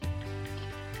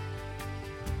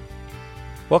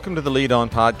Welcome to the Lead On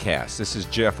Podcast. This is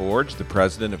Jeff Orge, the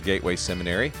president of Gateway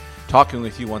Seminary, talking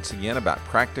with you once again about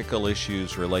practical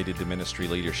issues related to ministry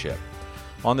leadership.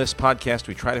 On this podcast,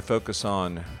 we try to focus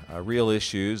on real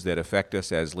issues that affect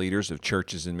us as leaders of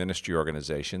churches and ministry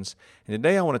organizations. And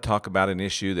today I want to talk about an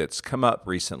issue that's come up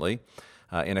recently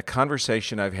in a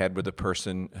conversation I've had with a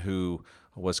person who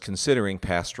was considering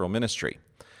pastoral ministry.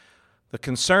 The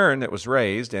concern that was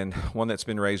raised, and one that's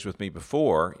been raised with me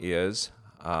before, is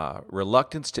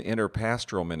reluctance to enter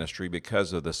pastoral ministry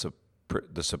because of the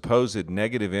supposed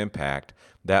negative impact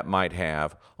that might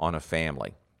have on a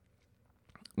family.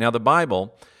 Now, the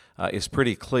Bible is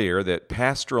pretty clear that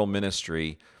pastoral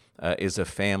ministry is a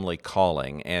family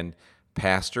calling, and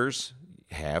pastors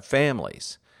have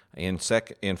families. In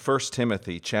 1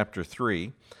 Timothy chapter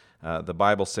 3, the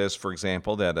Bible says, for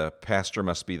example, that a pastor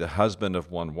must be the husband of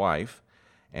one wife.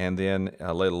 And then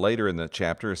a little later in the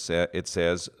chapter, it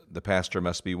says the pastor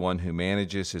must be one who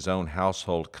manages his own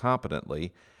household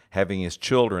competently, having his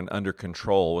children under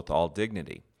control with all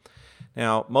dignity.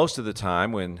 Now, most of the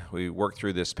time when we work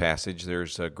through this passage,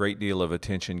 there's a great deal of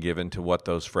attention given to what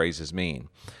those phrases mean.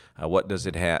 What does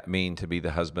it mean to be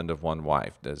the husband of one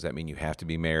wife? Does that mean you have to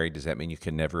be married? Does that mean you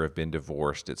can never have been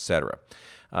divorced, etc.?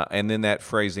 And then that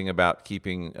phrasing about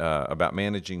about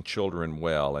managing children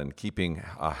well and keeping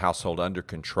a household under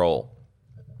control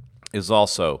is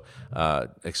also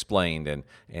explained,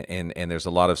 and there's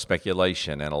a lot of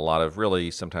speculation and a lot of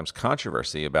really sometimes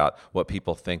controversy about what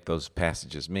people think those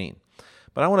passages mean.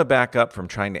 But I want to back up from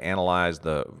trying to analyze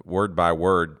the word by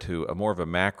word to a more of a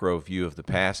macro view of the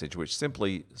passage, which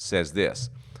simply says this: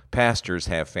 pastors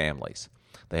have families.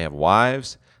 They have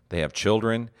wives, they have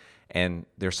children, and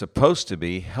they're supposed to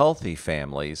be healthy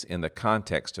families in the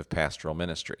context of pastoral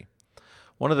ministry.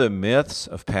 One of the myths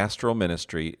of pastoral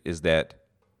ministry is that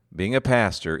being a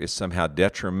pastor is somehow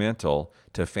detrimental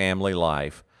to family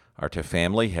life or to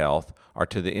family health or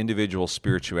to the individual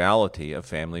spirituality of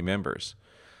family members.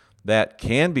 That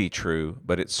can be true,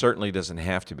 but it certainly doesn't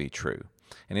have to be true.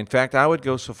 And in fact, I would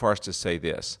go so far as to say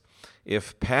this: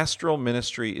 if pastoral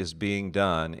ministry is being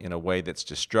done in a way that's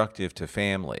destructive to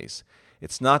families,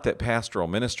 it's not that pastoral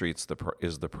ministry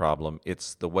is the problem,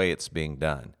 it's the way it's being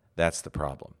done. That's the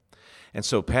problem. And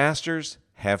so pastors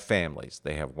have families.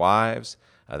 They have wives,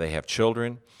 they have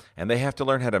children, and they have to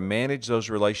learn how to manage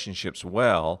those relationships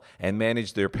well and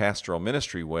manage their pastoral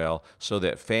ministry well so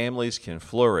that families can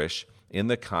flourish in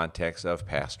the context of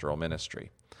pastoral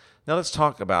ministry. Now let's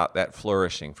talk about that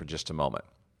flourishing for just a moment.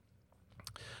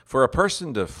 For a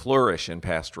person to flourish in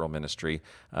pastoral ministry,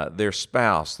 their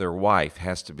spouse, their wife,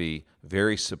 has to be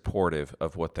very supportive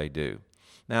of what they do.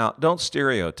 Now, don't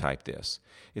stereotype this.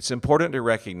 It's important to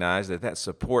recognize that that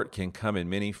support can come in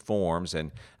many forms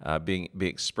and be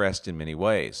expressed in many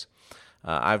ways.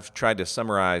 I've tried to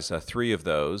summarize 3 of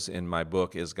those in my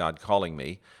book, Is God Calling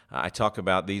Me? I talk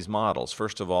about these models.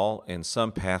 First of all, in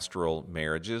some pastoral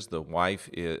marriages, the wife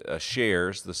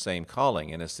shares the same calling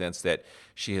in a sense that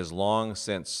she's long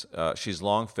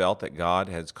felt that God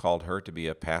has called her to be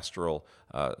a pastoral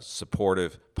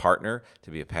supportive partner,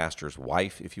 to be a pastor's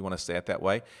wife, if you want to say it that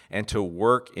way, and to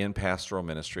work in pastoral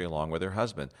ministry along with her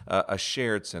husband, a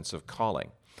shared sense of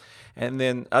calling. And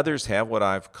then others have what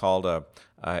I've called a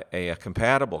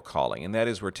compatible calling, and that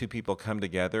is where 2 people come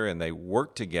together and they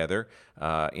work together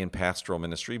in pastoral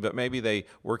ministry, but maybe they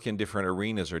work in different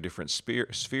arenas or different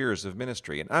spheres of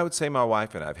ministry. And I would say my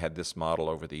wife and I have had this model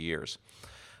over the years.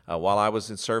 While I was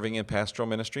serving in pastoral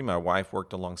ministry, my wife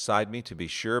worked alongside me, to be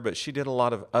sure, but she did a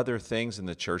lot of other things in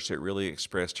the church that really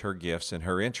expressed her gifts and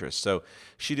her interests. So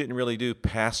she didn't really do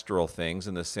pastoral things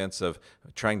in the sense of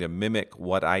trying to mimic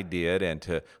what I did and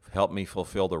to help me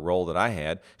fulfill the role that I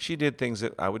had. She did things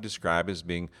that I would describe as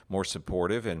being more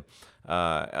supportive and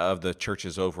of the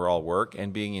church's overall work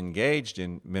and being engaged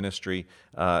in ministry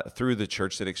through the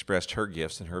church that expressed her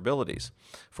gifts and her abilities.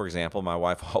 For example, my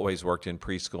wife always worked in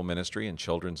preschool ministry and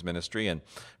children's ministry and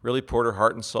really poured her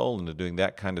heart and soul into doing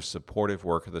that kind of supportive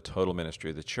work of the total ministry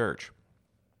of the church.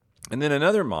 And then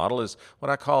another model is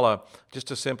what I call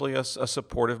simply a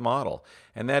supportive model,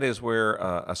 and that is where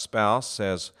a spouse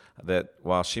says that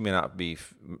while she may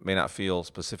not feel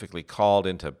specifically called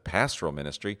into pastoral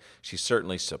ministry, she's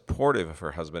certainly supportive of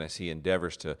her husband as he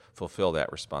endeavors to fulfill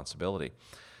that responsibility.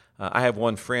 I have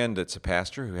one friend that's a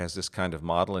pastor who has this kind of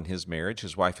model in his marriage.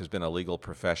 His wife has been a legal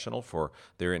professional for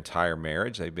their entire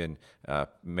marriage. They've been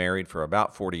married for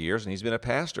about 40 years, and he's been a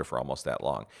pastor for almost that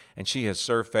long. And she has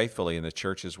served faithfully in the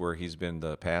churches where he's been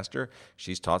the pastor.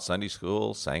 She's taught Sunday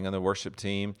school, sang on the worship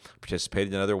team,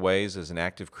 participated in other ways as an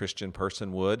active Christian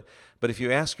person would. But if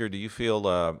you ask her, do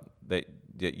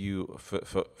that you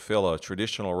fulfill a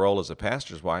traditional role as a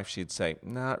pastor's wife, she'd say,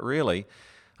 not really.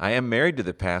 I am married to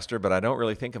the pastor, but I don't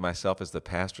really think of myself as the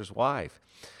pastor's wife.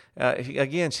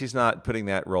 Again, she's not putting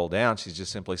that role down. She's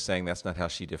just simply saying that's not how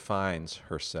she defines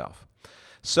herself.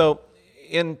 So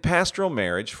in pastoral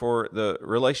marriage, for the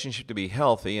relationship to be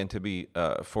healthy and to be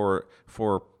for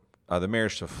the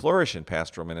marriage to flourish in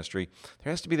pastoral ministry,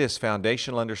 there has to be this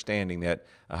foundational understanding that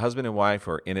a husband and wife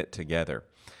are in it together.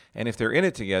 And if they're in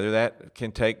it together, that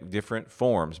can take different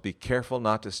forms. Be careful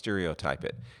not to stereotype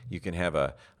it. You can have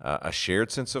a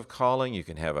shared sense of calling. You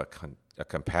can have a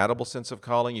compatible sense of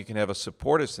calling. You can have a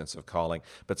supportive sense of calling.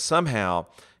 But somehow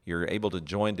you're able to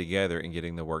join together in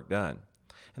getting the work done.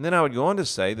 And then I would go on to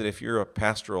say that if you're a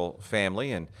pastoral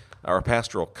family or a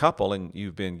pastoral couple and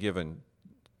you've been given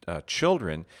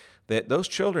children, that those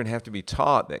children have to be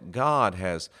taught that God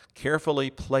has carefully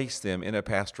placed them in a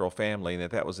pastoral family and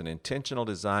that was an intentional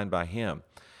design by Him.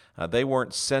 They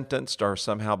weren't sentenced or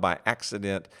somehow by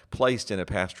accident placed in a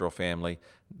pastoral family.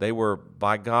 They were,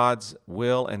 by God's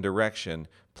will and direction,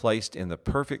 placed in the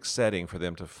perfect setting for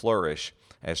them to flourish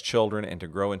as children and to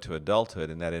grow into adulthood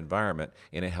in that environment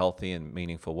in a healthy and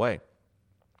meaningful way.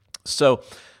 So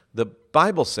the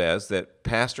Bible says that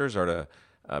pastors are to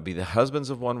be the husbands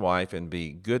of one wife and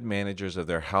be good managers of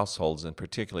their households and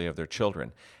particularly of their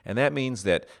children. And that means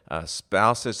that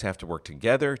spouses have to work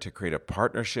together to create a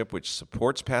partnership which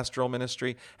supports pastoral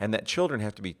ministry, and that children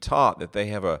have to be taught that they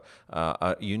have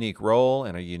a unique role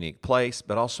and a unique place,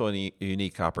 but also a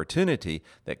unique opportunity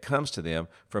that comes to them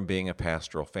from being a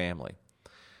pastoral family.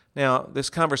 Now, this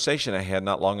conversation I had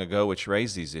not long ago which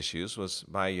raised these issues was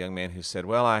by a young man who said,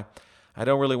 well, I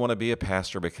don't really want to be a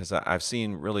pastor because I've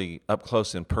seen really up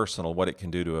close and personal what it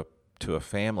can do to a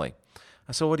family.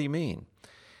 I said, what do you mean?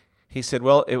 He said,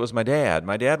 well, it was my dad.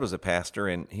 My dad was a pastor,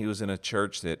 and he was in a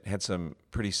church that had some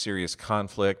pretty serious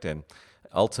conflict, and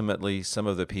ultimately some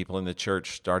of the people in the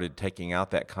church started taking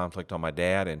out that conflict on my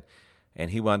dad,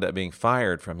 and he wound up being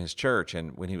fired from his church.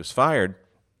 And when he was fired,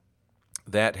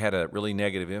 that had a really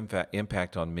negative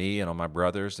impact on me and on my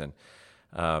brothers, and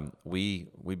we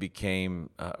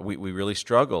really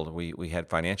struggled. We had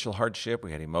financial hardship.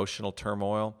 We had emotional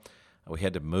turmoil. We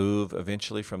had to move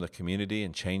eventually from the community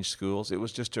and change schools. It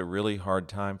was just a really hard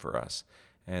time for us,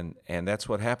 and that's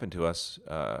what happened to us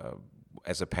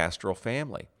as a pastoral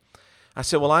family. I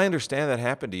said, well, I understand that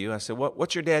happened to you. I said,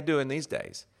 what's your dad doing these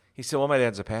days? He said, well, my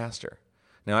dad's a pastor.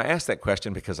 Now, I asked that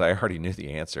question because I already knew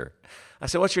the answer. I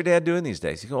said, what's your dad doing these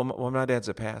days? He goes, well, my dad's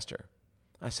a pastor.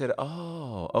 I said,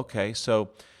 oh, okay.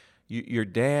 So your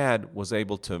dad was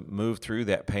able to move through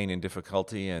that pain and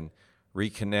difficulty and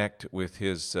reconnect with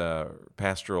his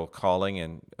pastoral calling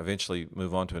and eventually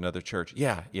move on to another church.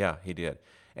 Yeah, he did.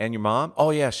 And your mom?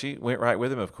 Oh, yeah, she went right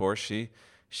with him, of course.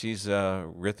 She's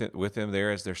with him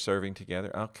there as they're serving together.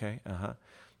 Okay,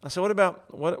 I said, what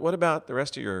about the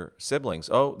rest of your siblings?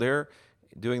 Oh, they're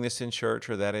doing this in church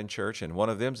or that in church, and one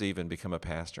of them's even become a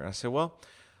pastor. And I said, well,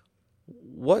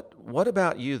 what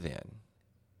about you then?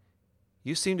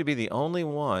 You seem to be the only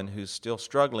one who's still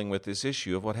struggling with this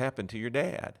issue of what happened to your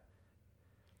dad.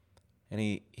 And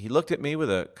he looked at me with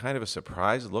a kind of a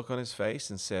surprised look on his face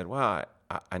and said, wow,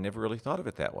 I never really thought of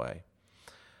it that way.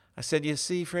 I said, you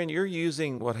see, friend, you're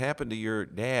using what happened to your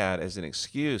dad as an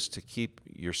excuse to keep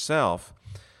yourself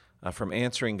from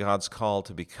answering God's call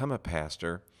to become a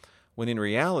pastor, when in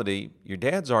reality, your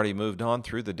dad's already moved on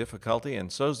through the difficulty, and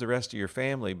so's the rest of your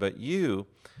family, but you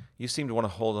seem to want to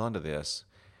hold on to this.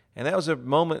 And that was a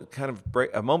moment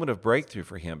of breakthrough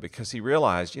for him, because he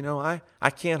realized, I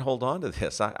can't hold on to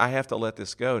this. I have to let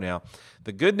this go. Now,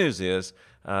 the good news is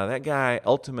that guy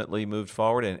ultimately moved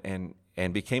forward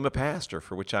and became a pastor,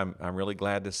 for which I'm really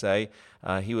glad to say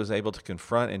he was able to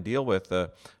confront and deal with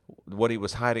what he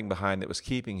was hiding behind that was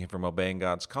keeping him from obeying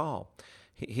God's call.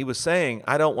 He was saying,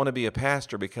 I don't want to be a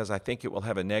pastor because I think it will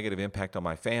have a negative impact on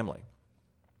my family.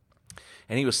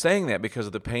 And he was saying that because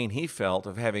of the pain he felt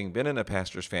of having been in a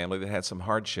pastor's family that had some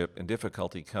hardship and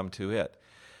difficulty come to it.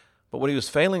 But what he was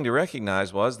failing to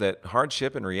recognize was that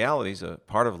hardship and reality is a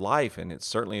part of life, and it's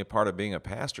certainly a part of being a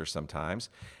pastor sometimes.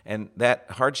 And that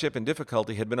hardship and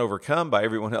difficulty had been overcome by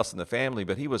everyone else in the family,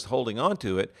 but he was holding on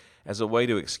to it as a way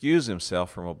to excuse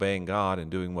himself from obeying God and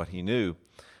doing what he knew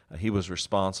he was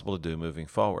responsible to do moving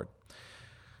forward.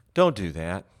 Don't do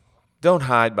that. Don't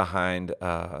hide behind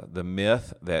the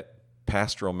myth that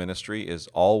pastoral ministry is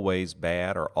always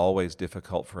bad or always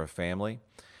difficult for a family.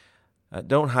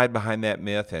 Don't hide behind that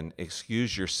myth and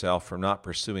excuse yourself from not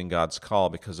pursuing God's call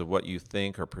because of what you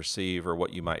think or perceive or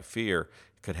what you might fear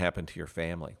could happen to your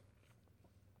family.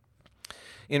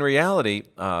 In reality,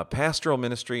 pastoral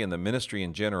ministry and the ministry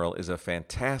in general is a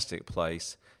fantastic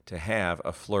place to have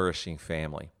a flourishing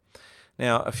family.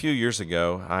 Now, a few years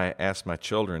ago, I asked my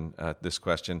children this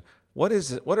question: What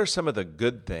are some of the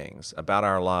good things about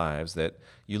our lives that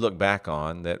you look back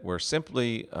on that were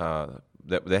simply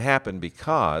that happened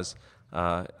because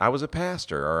I was a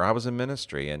pastor or I was in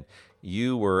ministry, and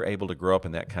you were able to grow up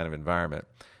in that kind of environment?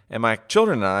 And my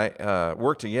children and I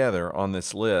worked together on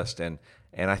this list, and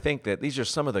I think that these are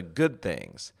some of the good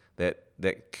things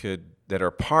that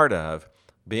are part of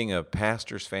being a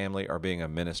pastor's family or being a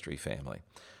ministry family.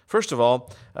 First of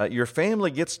all, your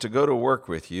family gets to go to work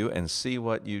with you and see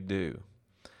what you do.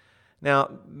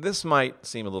 Now, this might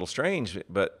seem a little strange,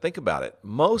 but think about it.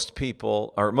 Most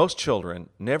people, or most children,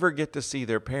 never get to see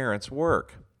their parents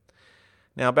work.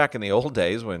 Now, back in the old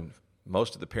days when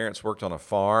most of the parents worked on a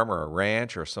farm or a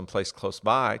ranch or someplace close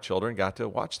by, children got to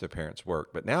watch their parents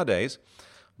work. But nowadays,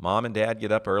 mom and dad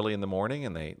get up early in the morning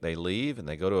and they leave and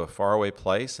they go to a faraway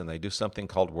place and they do something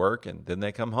called work, and then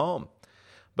they come home.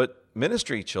 But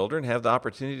ministry children have the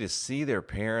opportunity to see their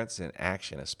parents in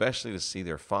action, especially to see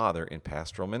their father in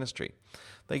pastoral ministry.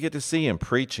 They get to see him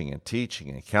preaching and teaching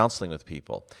and counseling with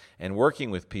people and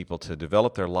working with people to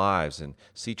develop their lives and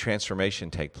see transformation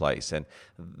take place. And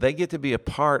they get to be a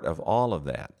part of all of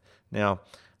that. Now,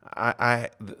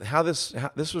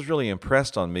 this was really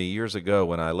impressed on me years ago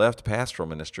when I left pastoral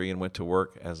ministry and went to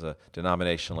work as a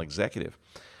denominational executive.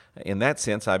 In that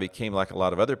sense, I became like a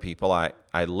lot of other people.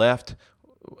 I left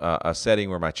a setting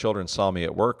where my children saw me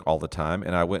at work all the time,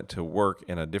 and I went to work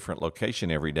in a different location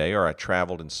every day, or I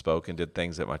traveled and spoke and did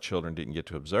things that my children didn't get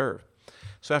to observe.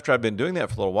 So after I'd been doing that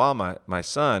for a little while, my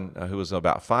son, who was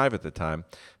about 5 at the time,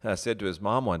 said to his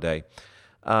mom one day,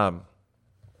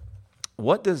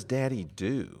 "What does Daddy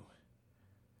do?"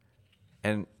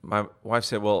 And my wife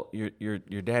said, "Well, your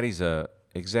daddy's a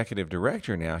executive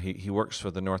director now. He works for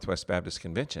the Northwest Baptist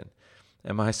Convention."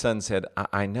 And my son said,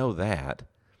 I know that.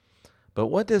 But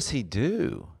what does he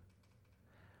do?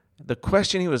 The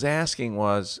question he was asking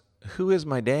was, who is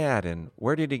my dad, and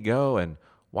where did he go, and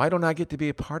why don't I get to be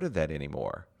a part of that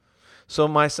anymore? So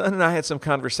my son and I had some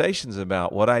conversations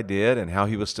about what I did and how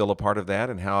he was still a part of that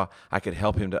and how I could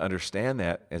help him to understand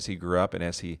that as he grew up and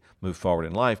as he moved forward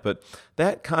in life. But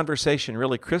that conversation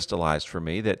really crystallized for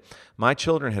me that my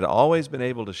children had always been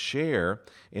able to share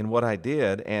in what I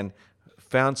did and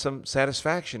found some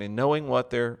satisfaction in knowing what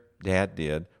their dad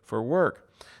did for work.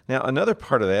 Now, another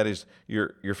part of that is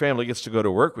your family gets to go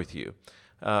to work with you.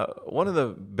 One of the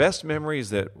best memories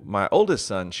that my oldest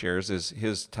son shares is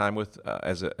his time with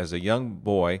as a young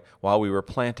boy while we were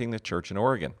planting the church in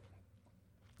Oregon.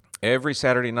 Every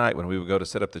Saturday night when we would go to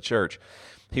set up the church,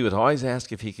 he would always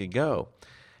ask if he could go.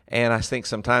 And I think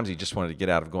sometimes he just wanted to get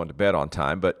out of going to bed on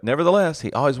time, but nevertheless,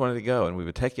 he always wanted to go. And we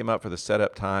would take him up for the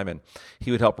setup time, and he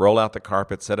would help roll out the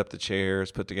carpet, set up the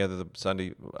chairs, put together the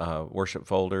Sunday worship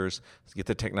folders, get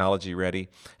the technology ready.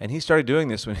 And he started doing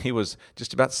this when he was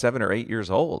just about 7 or 8 years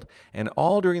old. And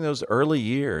all during those early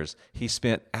years, he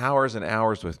spent hours and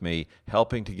hours with me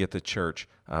helping to get the church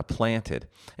planted.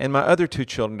 And my other 2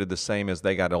 children did the same as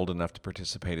they got old enough to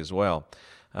participate as well.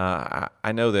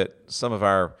 I know that some of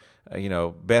our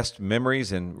best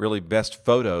memories and really best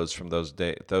photos from those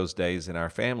days in our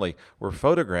family were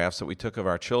photographs that we took of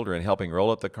our children helping roll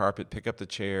up the carpet, pick up the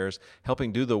chairs,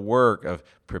 helping do the work of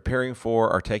preparing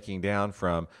for or taking down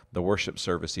from the worship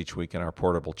service each week in our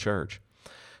portable church.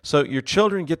 So your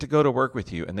children get to go to work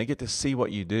with you, and they get to see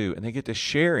what you do, and they get to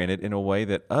share in it in a way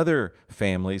that other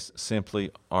families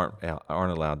simply aren't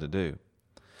allowed to do.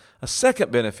 A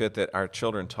second benefit that our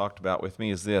children talked about with me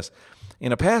is this.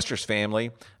 In a pastor's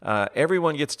family,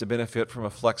 everyone gets to benefit from a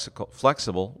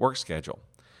flexible work schedule.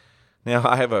 Now,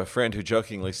 I have a friend who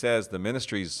jokingly says the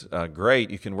ministry's great.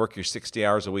 You can work your 60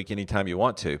 hours a week anytime you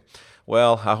want to.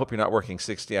 Well, I hope you're not working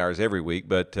 60 hours every week,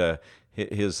 but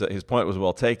his point was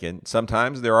well taken.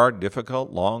 Sometimes there are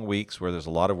difficult, long weeks where there's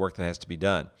a lot of work that has to be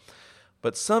done.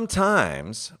 But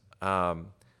sometimes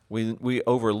we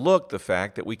overlook the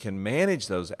fact that we can manage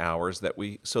those hours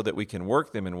so that we can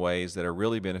work them in ways that are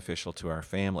really beneficial to our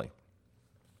family.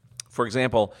 For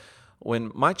example,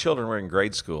 when my children were in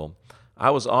grade school, I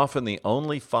was often the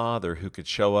only father who could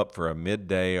show up for a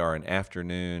midday or an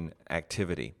afternoon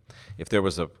activity. If there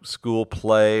was a school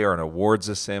play or an awards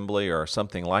assembly or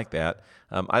something like that,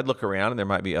 I'd look around and there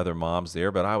might be other moms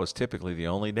there, but I was typically the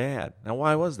only dad. Now,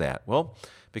 why was that? Well,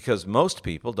 because most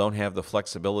people don't have the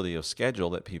flexibility of schedule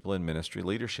that people in ministry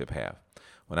leadership have.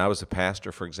 When I was a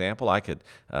pastor, for example, I could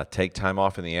take time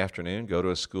off in the afternoon, go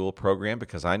to a school program,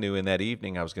 because I knew in that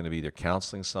evening I was going to be either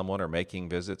counseling someone or making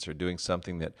visits or doing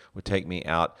something that would take me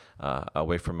out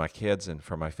away from my kids and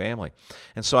from my family.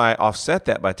 And so I offset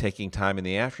that by taking time in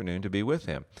the afternoon to be with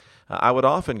them. I would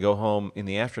often go home in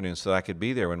the afternoon so that I could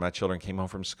be there when my children came home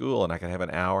from school, and I could have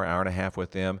an hour, hour and a half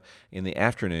with them in the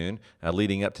afternoon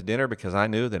leading up to dinner, because I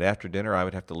knew that after dinner I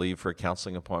would have to leave for a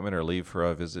counseling appointment or leave for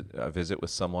a visit with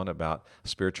someone about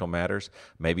spiritual matters,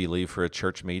 maybe leave for a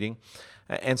church meeting.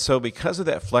 And so because of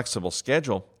that flexible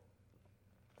schedule,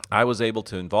 I was able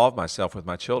to involve myself with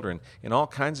my children in all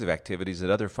kinds of activities that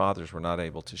other fathers were not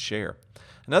able to share.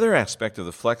 Another aspect of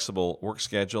the flexible work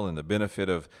schedule and the benefit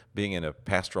of being in a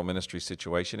pastoral ministry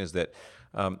situation is that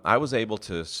I was able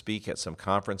to speak at some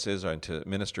conferences and to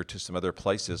minister to some other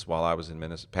places while I was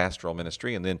in pastoral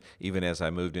ministry, and then even as I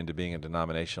moved into being a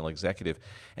denominational executive.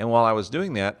 And while I was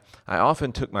doing that, I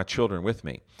often took my children with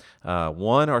me.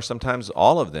 One or sometimes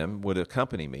all of them would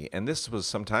accompany me, and this was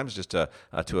sometimes just to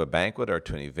a banquet or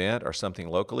to an event or something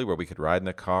locally where we could ride in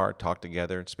the car, talk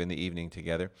together, and spend the evening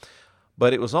together.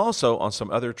 But it was also on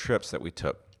some other trips that we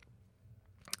took.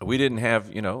 We didn't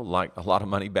have, like a lot of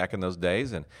money back in those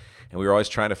days, and we were always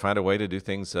trying to find a way to do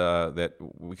things that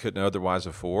we couldn't otherwise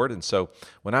afford. And so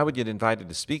when I would get invited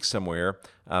to speak somewhere,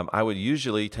 I would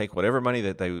usually take whatever money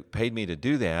that they paid me to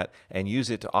do that and use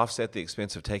it to offset the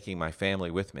expense of taking my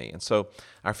family with me. And so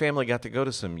our family got to go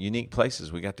to some unique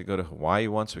places. We got to go to Hawaii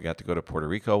once. We got to go to Puerto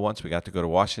Rico once. We got to go to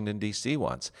Washington, D.C.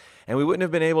 once. And we wouldn't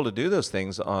have been able to do those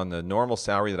things on the normal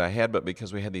salary that I had, but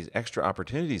because we had these extra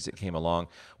opportunities that came along,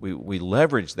 we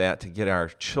leveraged that to get our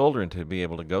children to be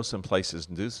able to go some places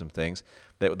and do some things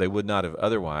that they would not have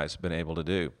otherwise been able to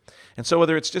do. And so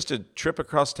whether it's just a trip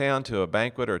across town to a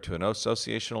banquet or to an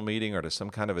associational meeting or to some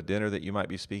kind of a dinner that you might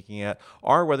be speaking at,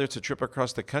 or whether it's a trip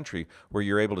across the country where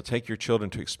you're able to take your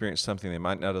children to experience something they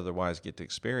might not otherwise get to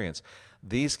experience,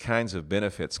 these kinds of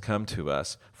benefits come to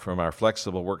us from our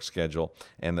flexible work schedule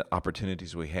and the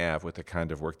opportunities we have with the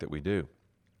kind of work that we do.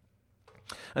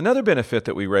 Another benefit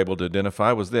that we were able to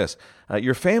identify was this.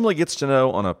 Your family gets to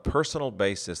know on a personal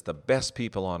basis the best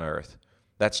people on earth.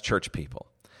 That's church people.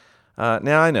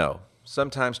 Now, I know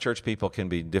sometimes church people can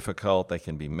be difficult. They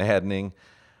can be maddening.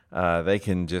 They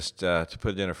can just, to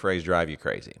put it in a phrase, drive you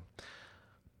crazy.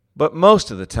 But most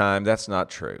of the time, that's not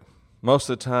true. Most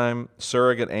of the time,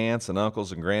 surrogate aunts and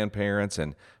uncles and grandparents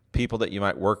and people that you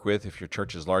might work with, if your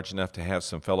church is large enough to have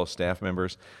some fellow staff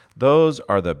members, those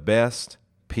are the best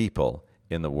people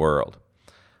in the world.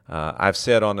 I've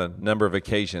said on a number of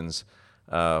occasions,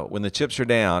 when the chips are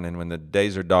down and when the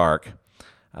days are dark,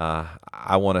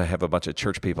 I want to have a bunch of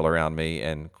church people around me,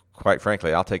 and quite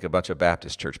frankly, I'll take a bunch of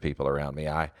Baptist church people around me.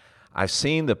 I've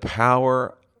seen the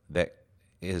power that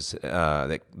is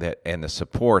that and the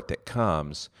support that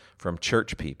comes from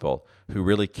church people who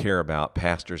really care about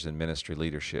pastors and ministry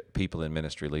leadership, people in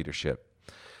ministry leadership.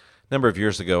 A number of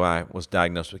years ago, I was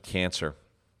diagnosed with cancer,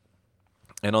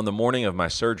 and on the morning of my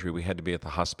surgery, we had to be at the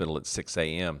hospital at 6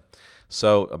 a.m.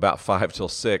 So about 5 till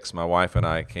 6, my wife and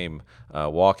I came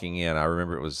walking in. I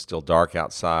remember it was still dark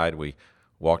outside. We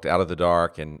walked out of the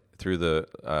dark and through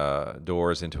the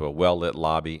doors into a well-lit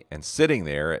lobby. And sitting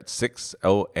there at 6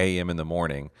 a.m. in the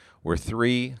morning were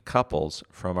 3 couples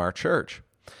from our church.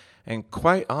 And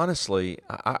quite honestly,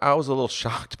 I was a little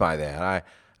shocked by that.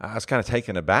 I was kind of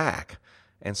taken aback.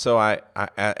 And so I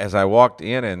as I walked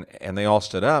in and they all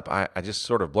stood up, I just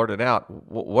sort of blurted out,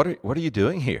 "What are you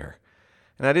doing here?"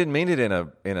 And I didn't mean it in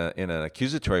an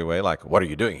accusatory way, like, "What are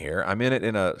you doing here?" I meant it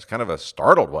in a kind of a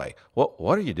startled way.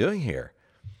 What are you doing here?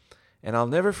 And I'll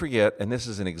never forget, and this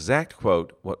is an exact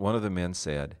quote, what one of the men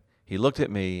said. He looked at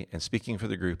me, and speaking for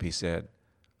the group, he said,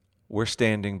 "We're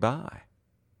standing by.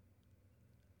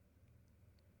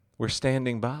 We're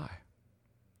standing by."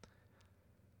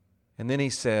 And then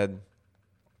he said,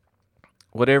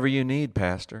 "Whatever you need,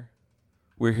 Pastor,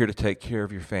 we're here to take care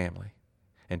of your family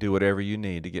and do whatever you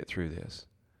need to get through this."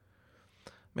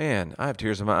 Man, I have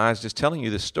tears in my eyes just telling you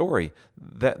this story.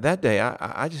 That day,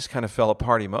 I just kind of fell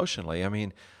apart emotionally. I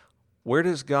mean, where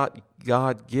does God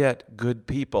get good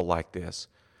people like this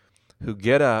who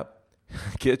get up,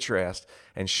 get dressed,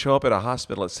 and show up at a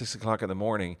hospital at 6 o'clock in the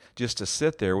morning just to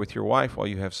sit there with your wife while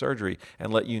you have surgery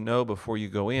and let you know before you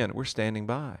go in, "We're standing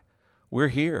by. We're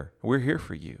here. We're here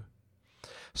for you."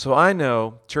 So I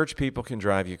know church people can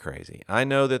drive you crazy. I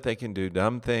know that they can do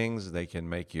dumb things. They can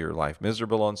make your life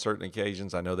miserable on certain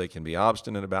occasions. I know they can be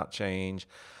obstinate about change.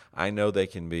 I know they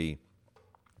can be,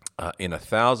 in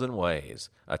 1,000 ways,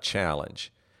 a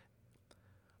challenge.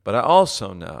 But I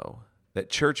also know that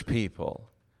church people,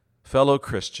 fellow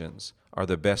Christians, are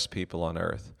the best people on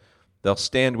earth. They'll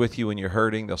stand with you when you're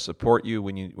hurting. They'll support you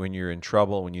when you're in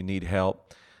trouble, when you need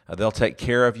help. They'll take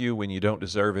care of you when you don't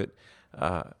deserve it.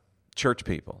 Church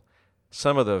people.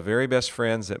 Some of the very best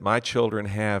friends that my children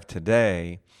have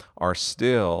today are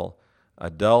still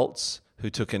adults who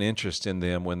took an interest in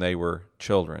them when they were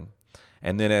children.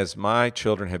 And then as my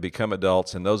children have become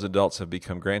adults and those adults have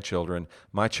become grandchildren,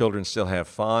 my children still have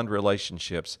fond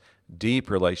relationships, deep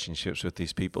relationships with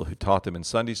these people who taught them in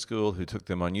Sunday school, who took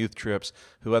them on youth trips,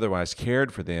 who otherwise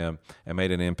cared for them and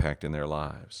made an impact in their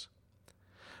lives.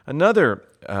 Another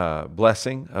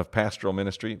blessing of pastoral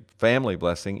ministry, family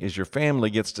blessing, is your family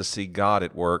gets to see God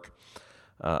at work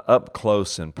up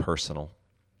close and personal.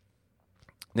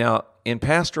 Now, in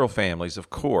pastoral families, of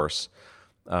course,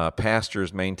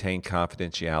 pastors maintain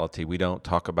confidentiality. We don't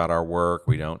talk about our work.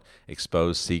 We don't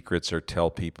expose secrets or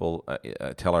tell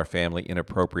our family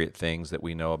inappropriate things that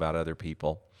we know about other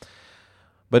people.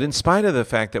 But in spite of the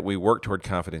fact that we work toward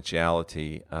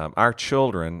confidentiality, our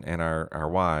children and our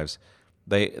wives,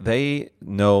 they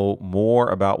know more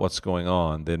about what's going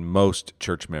on than most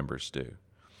church members do.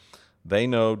 They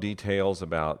know details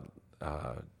about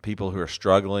people who are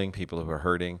struggling, people who are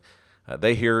hurting.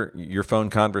 They hear your phone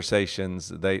conversations.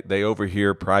 They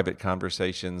overhear private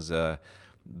conversations.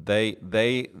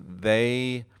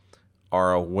 They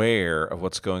are aware of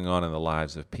what's going on in the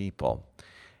lives of people.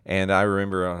 And I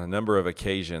remember on a number of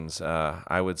occasions,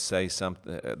 I would say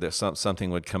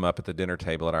something would come up at the dinner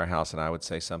table at our house, and I would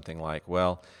say something like,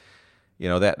 "Well,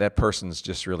 that person's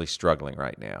just really struggling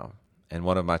right now." And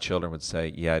one of my children would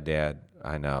say, "Yeah, Dad,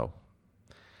 I know."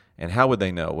 And how would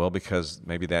they know? Well, because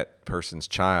maybe that person's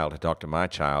child had talked to my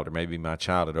child, or maybe my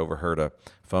child had overheard a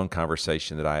phone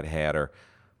conversation that I had had, or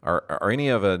any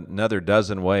of another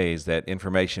dozen ways that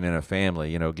information in a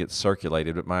family, gets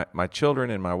circulated. But my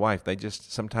children and my wife, they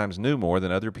just sometimes knew more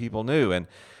than other people knew. And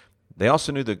they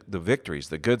also knew the victories,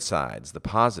 the good sides, the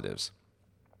positives.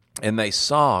 And they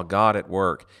saw God at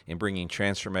work in bringing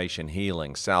transformation,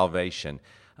 healing, salvation,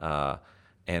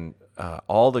 and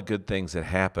all the good things that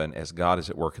happen as God is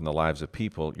at work in the lives of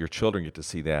people. Your children get to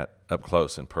see that up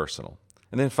close and personal.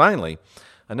 And then finally,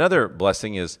 another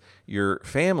blessing is your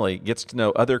family gets to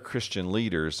know other Christian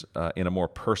leaders in a more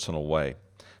personal way.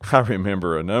 I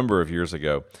remember a number of years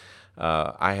ago,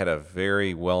 I had a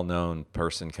very well-known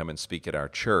person come and speak at our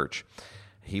church.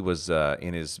 He was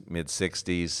in his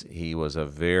mid-60s. He was a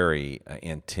very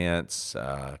intense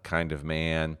kind of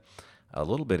man, a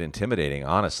little bit intimidating,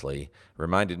 honestly.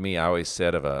 Reminded me, I always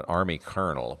said, of an Army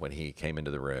colonel when he came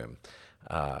into the room.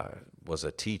 Was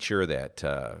a teacher that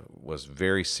was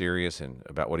very serious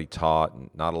about what he taught,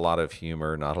 and not a lot of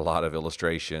humor, not a lot of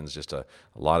illustrations, just a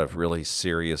lot of really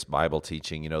serious Bible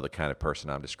teaching, the kind of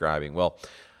person I'm describing. Well,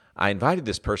 I invited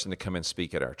this person to come and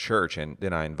speak at our church, and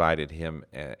then I invited him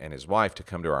and his wife to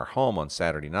come to our home on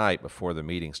Saturday night before the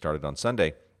meeting started on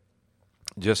Sunday,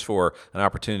 just for an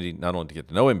opportunity not only to get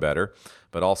to know him better,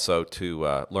 but also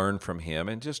to learn from him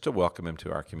and just to welcome him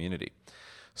to our community.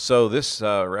 So this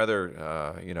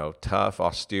rather tough,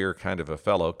 austere kind of a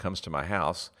fellow comes to my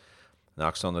house,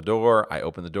 knocks on the door. I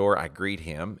open the door. I greet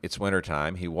him. It's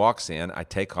wintertime. He walks in.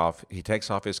 He takes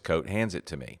off his coat, hands it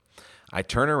to me. I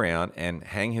turn around and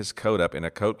hang his coat up in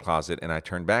a coat closet, and I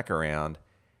turn back around,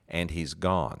 and he's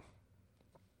gone.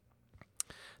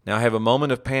 Now, I have a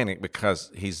moment of panic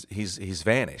because he's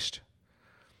vanished.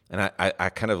 And I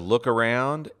kind of look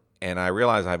around, and I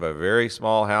realize I have a very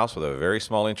small house with a very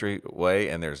small entryway,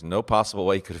 and there's no possible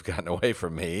way he could have gotten away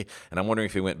from me. And I'm wondering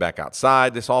if he went back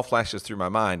outside. This all flashes through my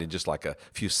mind in just like a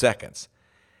few seconds.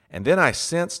 And then I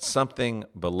sensed something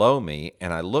below me,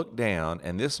 and I looked down,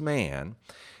 and this man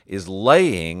is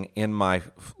laying in my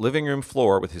living room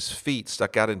floor with his feet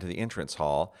stuck out into the entrance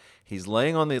hall. He's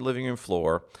laying on the living room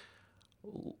floor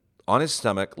on his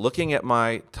stomach, looking at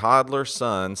my toddler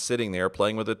son sitting there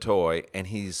playing with a toy, and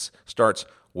he starts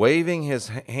waving his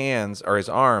hands or his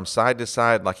arms side to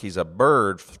side like he's a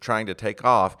bird trying to take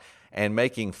off, and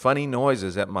making funny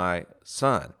noises at my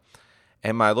son.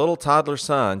 And my little toddler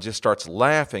son just starts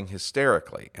laughing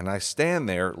hysterically. And I stand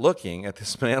there looking at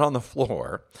this man on the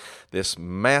floor, this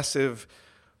massive,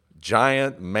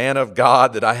 giant man of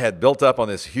God that I had built up on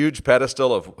this huge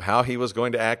pedestal of how he was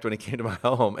going to act when he came to my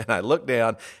home. And I look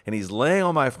down, and he's laying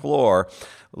on my floor,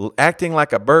 acting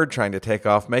like a bird trying to take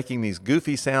off, making these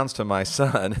goofy sounds to my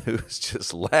son, who's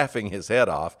just laughing his head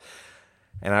off.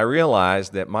 And I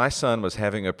realized that my son was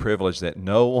having a privilege that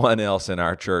no one else in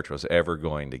our church was ever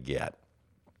going to get.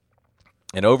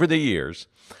 And over the years,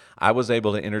 I was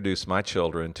able to introduce my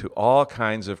children to all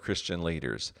kinds of Christian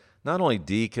leaders, not only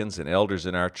deacons and elders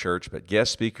in our church, but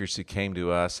guest speakers who came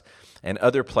to us, and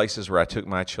other places where I took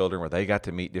my children where they got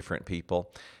to meet different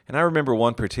people. And I remember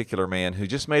one particular man who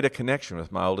just made a connection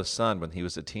with my oldest son when he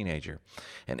was a teenager.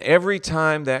 And every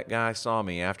time that guy saw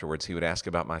me afterwards, he would ask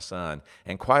about my son.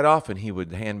 And quite often he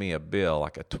would hand me a bill,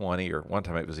 like a 20, or one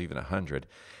time it was even 100.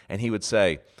 And he would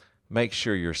say, "Make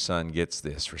sure your son gets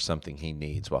this for something he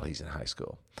needs while he's in high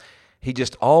school." He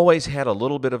just always had a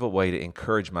little bit of a way to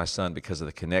encourage my son because of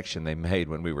the connection they made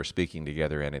when we were speaking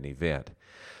together at an event.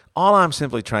 All I'm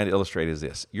simply trying to illustrate is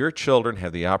this. Your children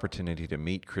have the opportunity to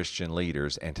meet Christian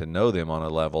leaders and to know them on a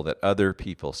level that other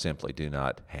people simply do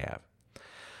not have.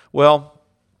 Well,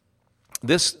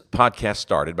 this podcast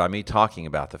started by me talking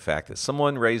about the fact that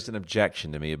someone raised an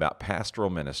objection to me about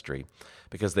pastoral ministry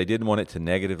because they didn't want it to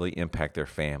negatively impact their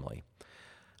family.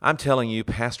 I'm telling you,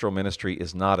 pastoral ministry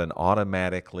is not an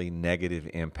automatically negative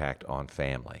impact on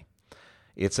family.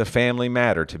 It's a family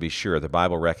matter, to be sure. The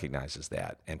Bible recognizes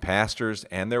that. And pastors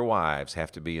and their wives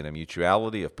have to be in a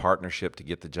mutuality of partnership to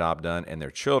get the job done, and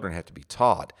their children have to be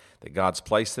taught that God's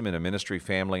placed them in a ministry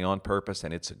family on purpose,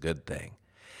 and it's a good thing.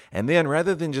 And then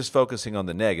rather than just focusing on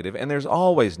the negative, and there's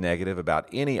always negative about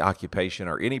any occupation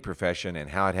or any profession and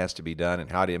how it has to be done and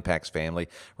how it impacts family,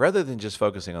 rather than just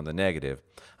focusing on the negative,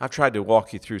 I've tried to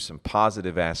walk you through some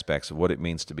positive aspects of what it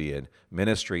means to be in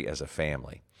ministry as a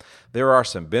family. There are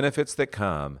some benefits that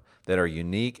come that are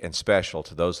unique and special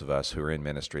to those of us who are in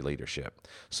ministry leadership.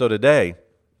 So today,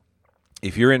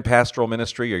 if you're in pastoral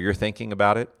ministry or you're thinking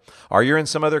about it, or you're in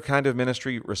some other kind of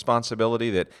ministry responsibility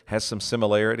that has some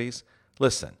similarities,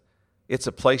 listen, it's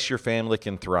a place your family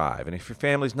can thrive. And if your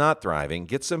family's not thriving,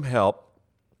 get some help.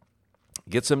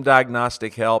 Get some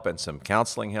diagnostic help and some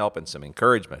counseling help and some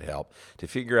encouragement help to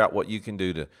figure out what you can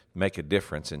do to make a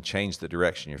difference and change the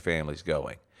direction your family's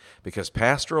going. Because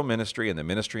pastoral ministry and the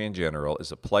ministry in general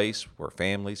is a place where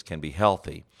families can be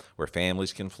healthy, where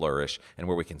families can flourish, and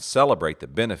where we can celebrate the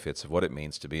benefits of what it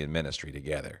means to be in ministry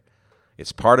together.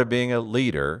 It's part of being a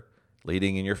leader,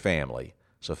 leading in your family.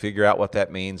 So figure out what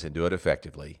that means and do it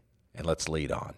effectively, and let's lead on.